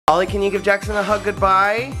Ollie, can you give Jackson a hug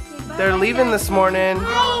goodbye? They're leaving this morning.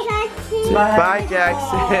 Bye,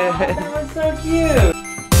 Jackson. That was so cute.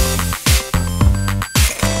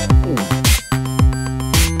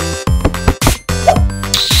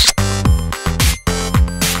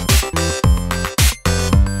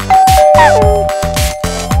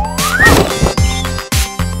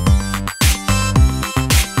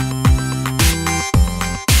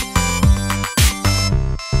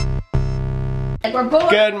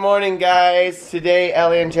 Good morning, guys. Today,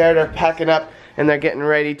 Ellie and Jared are packing up and they're getting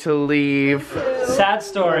ready to leave. Sad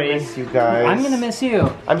story. I miss you guys. I'm gonna miss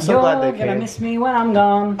you. I'm so glad they came. You're gonna miss me when I'm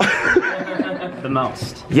gone. The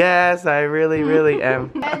most. Yes, I really, really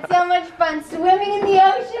am. I had so much fun swimming in the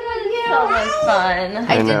ocean with you. So much fun.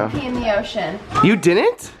 I did pee in the ocean. You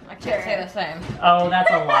didn't? I can't say the same. Oh,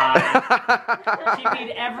 that's a lie. She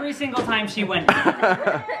peed every single time she went.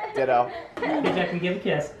 Ditto. Hey, Jack, can you give a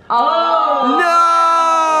kiss? Oh!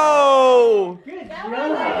 No! Good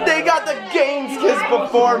job. They got the games kiss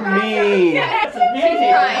before me.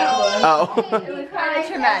 Oh. It was kind of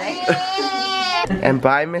traumatic. And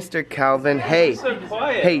bye, Mr. Calvin. Hey,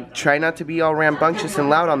 hey, try not to be all rambunctious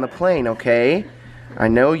and loud on the plane, okay? I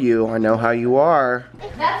know you. I know how you are.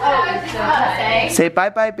 That's what I was about to say. Say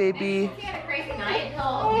bye-bye, baby. If he had a crazy night,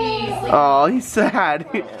 he'll be sleeping. Oh, he's sad.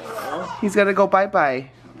 He's gotta go bye-bye.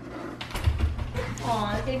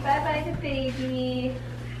 Aw, say bye-bye to baby.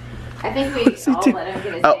 I think we all let him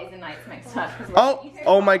get his days and nights mixed up.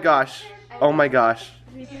 Oh my gosh. Oh my gosh.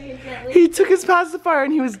 He took his pacifier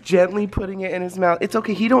and he was gently putting it in his mouth. It's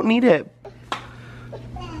okay, he don't need it.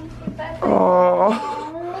 Oh.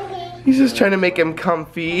 He's just trying to make him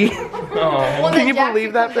comfy. Well, can you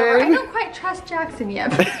believe that, babe? I don't quite trust Jackson yet,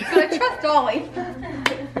 but I trust Ollie.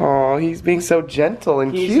 Oh, he's being so gentle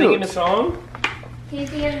and cute. He's singing a song? He's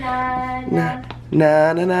singing na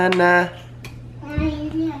Na na na na.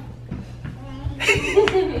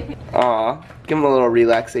 Aw, give him a little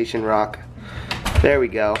relaxation rock. There we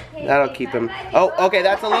go. That'll keep him. Oh, okay,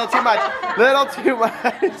 that's a little too much. Little too much.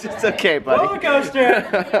 It's okay, buddy. Roller coaster.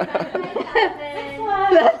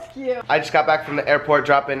 That's cute. I just got back from the airport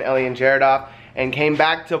dropping Ellie and Jared off and came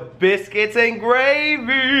back to biscuits and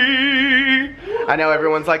gravy. I know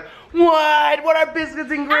everyone's like, what? What are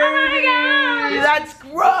biscuits and gravy? Oh my gosh. That's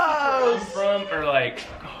gross. From or like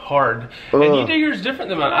hard. And you do yours different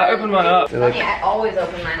than mine. I open mine up. Like, I always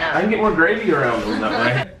open mine up. I can get more gravy around them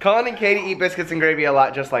that way. Colin and Katie eat biscuits and gravy a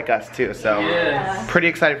lot just like us too, so Yes. pretty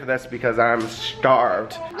excited for this because I'm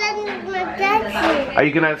starved. Are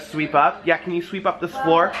you gonna sweep up? Yeah, can you sweep up this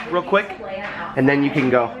floor real quick? And then you can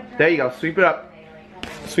go. There you go, sweep it up.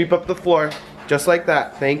 Sweep up the floor, just like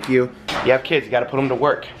that, thank you. You have kids, you gotta put them to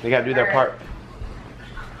work. They gotta do their part.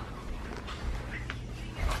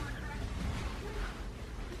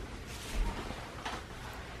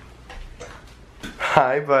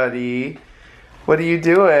 Hi, buddy. What are you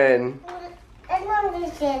doing?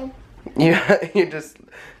 You're just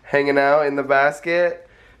hanging out in the basket?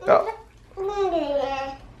 Oh.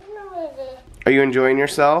 Are you enjoying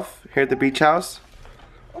yourself here at the beach house?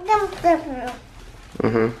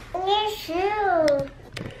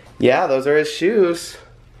 Yeah, those are his shoes.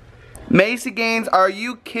 Macy Gaines, are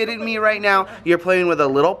you kidding me right now? You're playing with a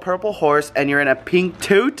little purple horse and you're in a pink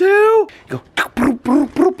tutu? Go.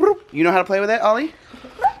 You know how to play with it, Ollie?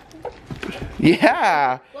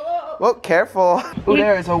 Yeah. Whoa, careful. Oh,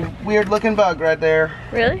 there is a weird looking bug right there.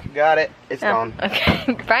 Really? Got it. It's gone.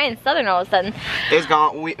 Okay. Bryan's southern all of a sudden. It's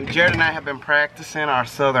gone. Jared and I have been practicing our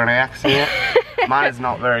southern accent. Mine is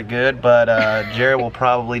not very good, but Jared will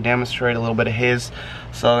probably demonstrate a little bit of his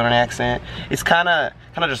southern accent. It's kind of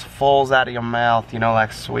just falls out of your mouth, you know,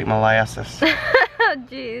 like sweet molasses. Oh,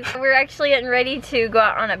 jeez. We're actually getting ready to go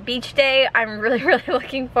out on a beach day. I'm really, really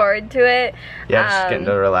looking forward to it. Yeah, just getting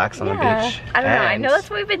to relax on the beach. I don't know. I know that's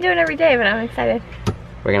what we've been doing every day, but I'm excited.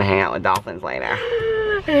 We're gonna hang out with dolphins later.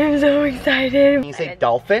 I'm so excited. Can you say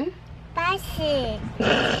dolphin? Fishy.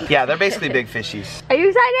 Yeah, they're basically big fishies. Are you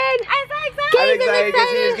excited? I'm so excited. I'm excited because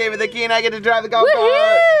he just gave me the key and I get to drive the golf cart.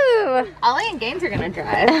 Woohoo! Ollie and Gaines are gonna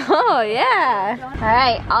drive. Oh, yeah. All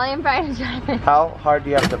right, Ollie and Bryan are driving. How hard do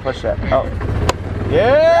you have to push it? Oh.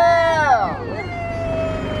 Yeah!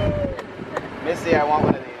 Missy, I want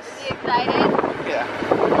one of these. Are you excited? Yeah.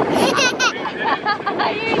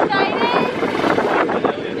 Are you excited?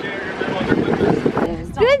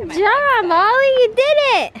 Good job, Ollie. You did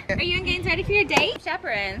it. Are you and Gaines ready for your date?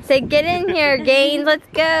 Chaperones. Say, get in here, Gaines. Let's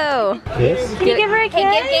go. Kiss? Can you give her a kiss?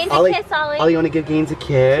 Hey, give Gaines Ollie, a kiss, Ollie. Ollie, you want to give Gaines a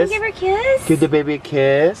kiss? Give her a kiss. Give the baby a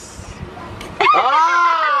kiss.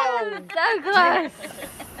 Oh! So close.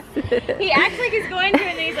 He acts like he's going to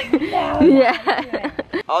and then he's like, no. Yeah.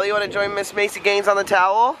 Ollie, you want to join Miss Macy Gaines on the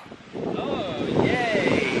towel? Oh,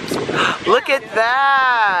 yay. Look at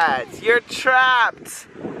that! You're trapped!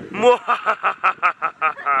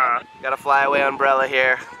 Got a flyaway umbrella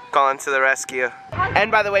here. Calling to the rescue. And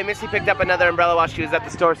by the way, Missy picked up another umbrella while she was at the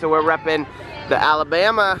store, so we're repping the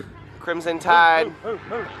Alabama Crimson Tide.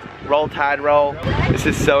 Roll Tide Roll. This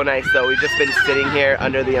is so nice though. We've just been sitting here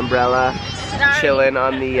under the umbrella, chilling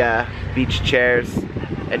on the beach chairs,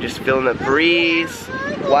 and just feeling the breeze,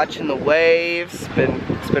 watching the waves.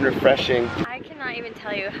 It's been refreshing. I cannot even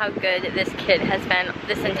tell you how good this kid has been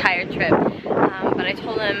this entire trip. But I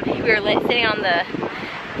told him, we were sitting on the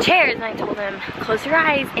chairs, and I told him, close your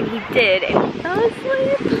eyes, and he did, and he fell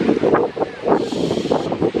asleep.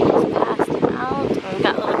 Just passed him out. And we've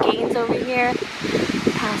got little Gaines over here,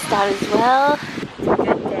 passed out as well. It's a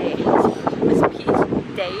good day. This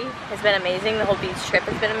beach day has been amazing. The whole beach trip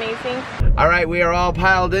has been amazing. All right, we are all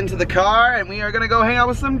piled into the car, and we are gonna go hang out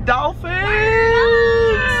with some dolphins.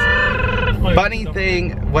 Funny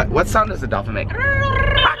thing, what sound does a dolphin make?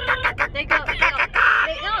 They go.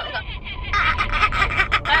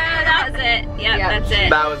 That was it. Yep, that's it.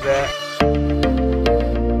 That was it.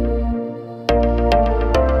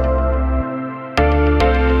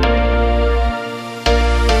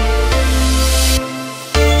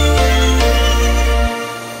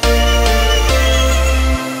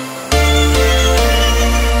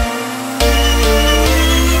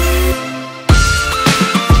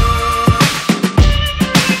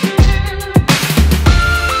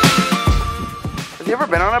 Have you ever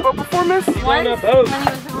been on a boat before, Miss? Once, when he was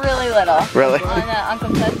really little. Really? On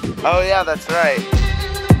Uncle said. Oh yeah, that's right.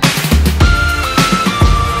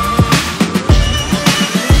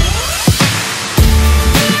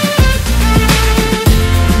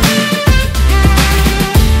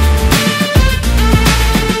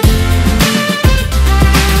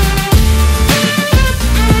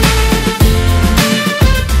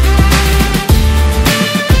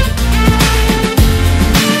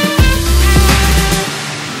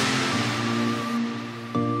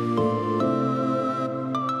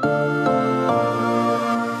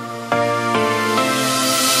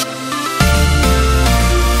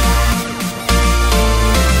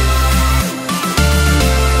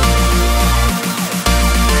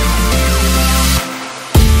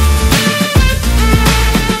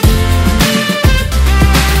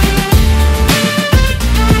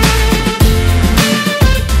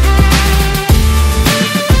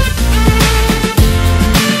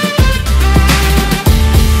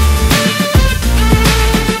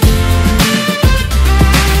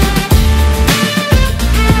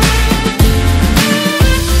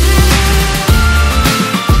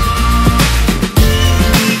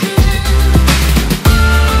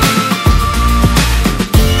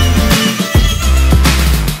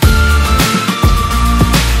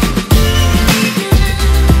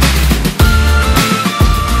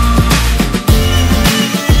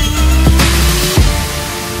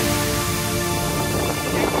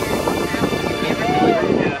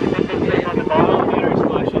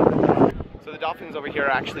 Over here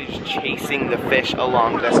are actually just chasing the fish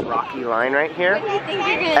along this rocky line right here.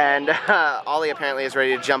 And Ollie apparently is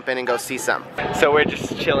ready to jump in and go see some. So we're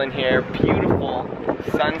just chilling here. Beautiful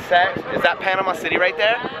sunset. Is that Panama City right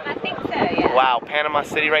there? I think so, yeah. Wow, Panama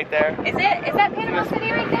City right there. Is that Panama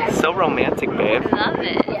City right there? So romantic, babe. I love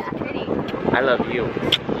it. Yeah, pretty. I love you.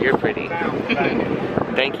 You're pretty.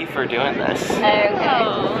 Thank you for doing this. Okay.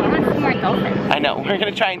 I want to see more dolphins. I know, we're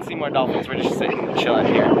gonna try and see more dolphins. We're just sitting, chilling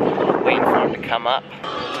here, waiting for them to come up.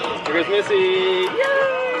 Here goes Missy.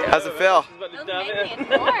 Yay! How's it feel? She's about to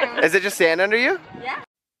dive in. Is it just sand under you? Yeah.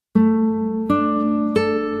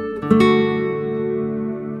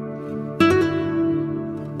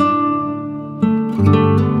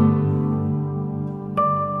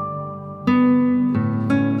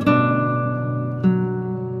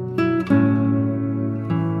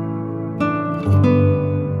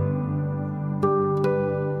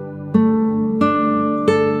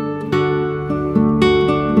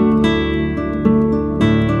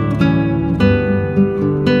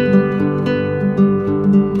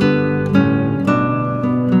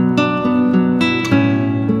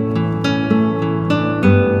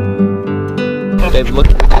 Look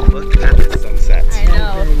at the sunset. I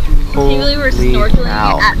know. Holy We were snorkeling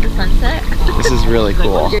cow. at the sunset. This is really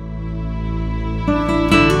cool.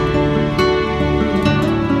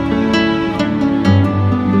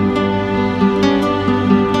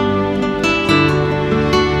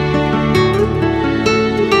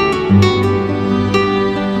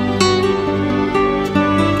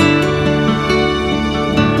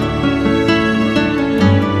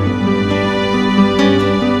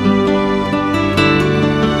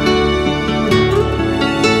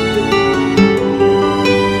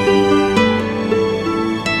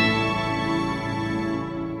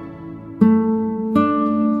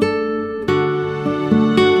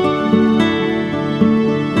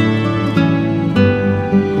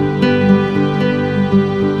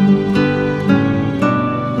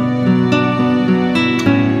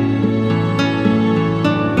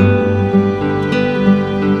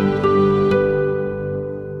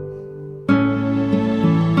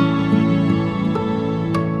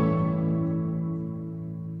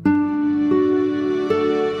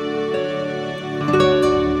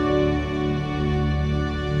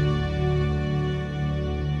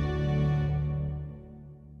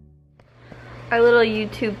 little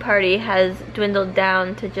YouTube party has dwindled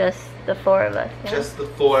down to just the 4 of us. Yeah? Just the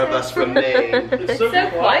 4 of us remain. It's so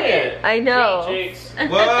quiet. I know. Jinx.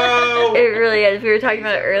 Whoa! It really is. We were talking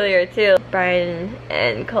about it earlier too. Bryan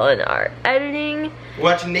and Cullen are editing.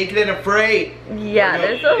 Watching Naked and Afraid. Yeah,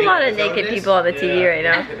 there's a lot of naked people on the TV right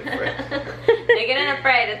now. Naked and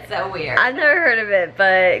Afraid, it's so weird. I've never heard of it,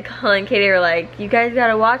 but Cullen and Katie were like, you guys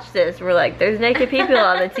gotta watch this. We're like, there's naked people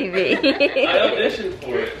on the TV. I auditioned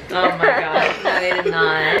for it. Oh my gosh, no, they did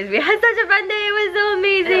not. We had such a fun day. It was so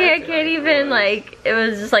amazing. I can't even, like, it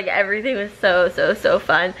was just like everything was so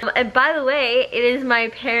fun. And by the way, it is my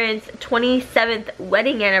parents' 27th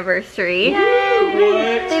wedding anniversary.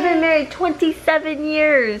 What? They've been married 27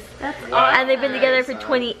 years. That's awesome. And they've been together for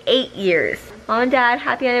 28 years. Mom and Dad,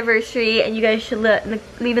 happy anniversary, and you guys should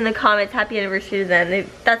leave in the comments happy anniversary to them.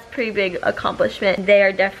 That's a pretty big accomplishment. They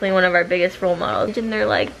are definitely one of our biggest role models. And they're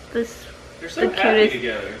like this. They're so happy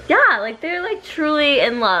together. Yeah, like they're like truly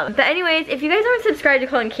in love. But anyways, if you guys aren't subscribed to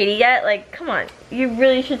Cullen and Katie yet, like come on, you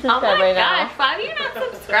really should subscribe right now. Oh my gosh, 5 of you not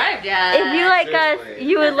subscribed yet. If you like us,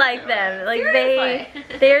 you would like them. Like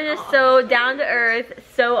they are just so down to earth,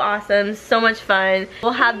 so awesome, so much fun.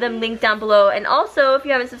 We'll have them linked down below. And also, if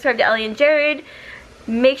you haven't subscribed to Ellie and Jared,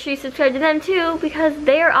 make sure you subscribe to them too because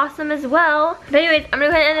they are awesome as well. But anyways, I'm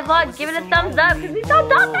gonna go ahead and end the vlog. Give it a thumbs up because we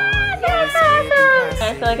thumbs up it. Yes, awesome.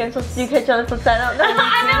 I feel like I'm supposed to do catch on the flip side. I don't know.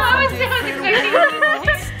 I know, I was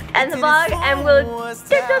expecting. End the vlog and we'll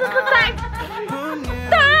catch on the flip side.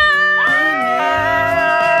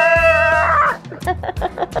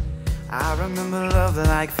 I remember love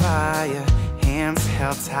like fire, hands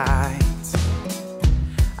held tight.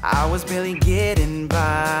 I was barely getting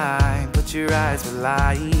by, but your eyes were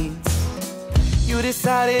lights. You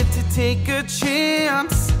decided to take a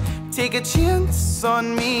chance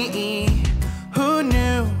on me. Who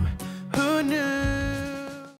knew